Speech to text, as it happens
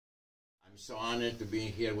I'm so honored to be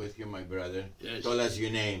here with you, my brother. Yes. Tell us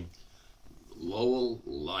your name. Lowell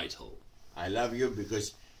Lytle. I love you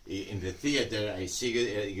because in the theater I see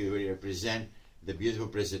you represent the beautiful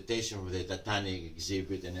presentation of the Titanic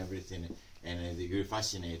exhibit and everything, and you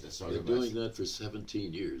fascinate us all. Been doing that for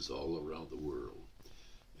 17 years all around the world.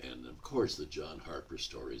 And of course the John Harper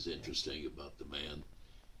story is interesting about the man.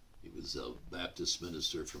 He was a Baptist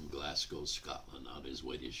minister from Glasgow, Scotland, on his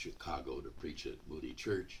way to Chicago to preach at Moody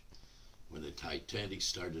Church. When the Titanic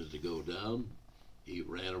started to go down, he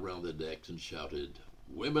ran around the deck and shouted,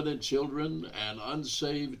 "Women and children and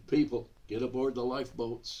unsaved people, get aboard the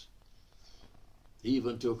lifeboats." He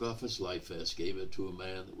even took off his life vest, gave it to a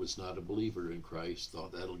man that was not a believer in Christ,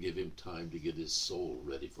 thought that'll give him time to get his soul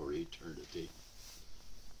ready for eternity.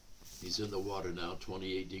 He's in the water now,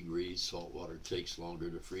 28 degrees. Salt water takes longer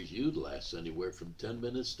to freeze. You'd last anywhere from 10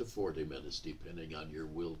 minutes to 40 minutes, depending on your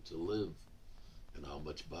will to live and how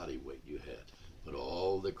much body weight you had. But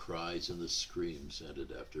all the cries and the screams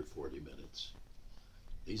ended after 40 minutes.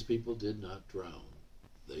 These people did not drown.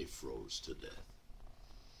 They froze to death.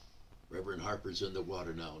 Reverend Harper's in the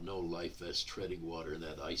water now, no life vest, treading water in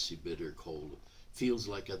that icy, bitter cold. Feels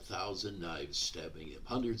like 1,000 knives stabbing him.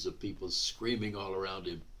 Hundreds of people screaming all around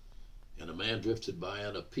him. And a man drifted by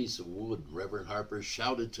on a piece of wood. Reverend Harper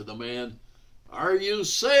shouted to the man, "Are you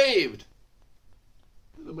saved?"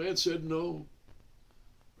 And the man said no.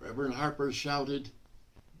 Reverend Harper shouted,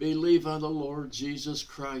 "Believe on the Lord Jesus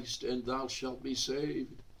Christ, and thou shalt be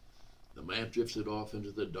saved." The man drifted off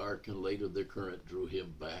into the dark, and later the current drew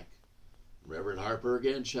him back. Reverend Harper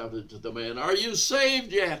again shouted to the man, "Are you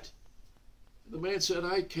saved yet?" And the man said,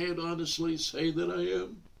 "I can't honestly say that I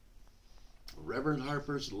am." Reverend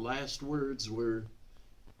Harper's last words were,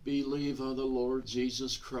 "Believe on the Lord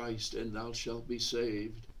Jesus Christ, and thou shalt be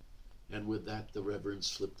saved." And with that, the Reverend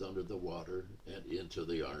slipped under the water and into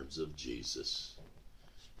the arms of Jesus.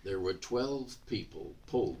 There were 12 people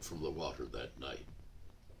pulled from the water that night.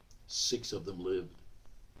 6 of them lived.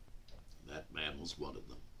 That man was one of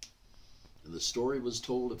them. And the story was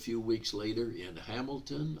told a few weeks later in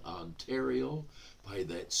Hamilton, Ontario, by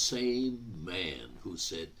that same man who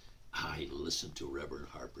said, "I listened to Reverend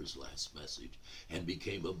Harper's last message and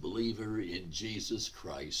became a believer in Jesus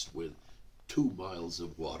Christ with 2 miles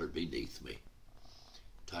of water beneath me."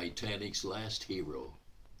 Titanic's last hero,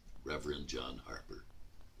 Reverend John Harper.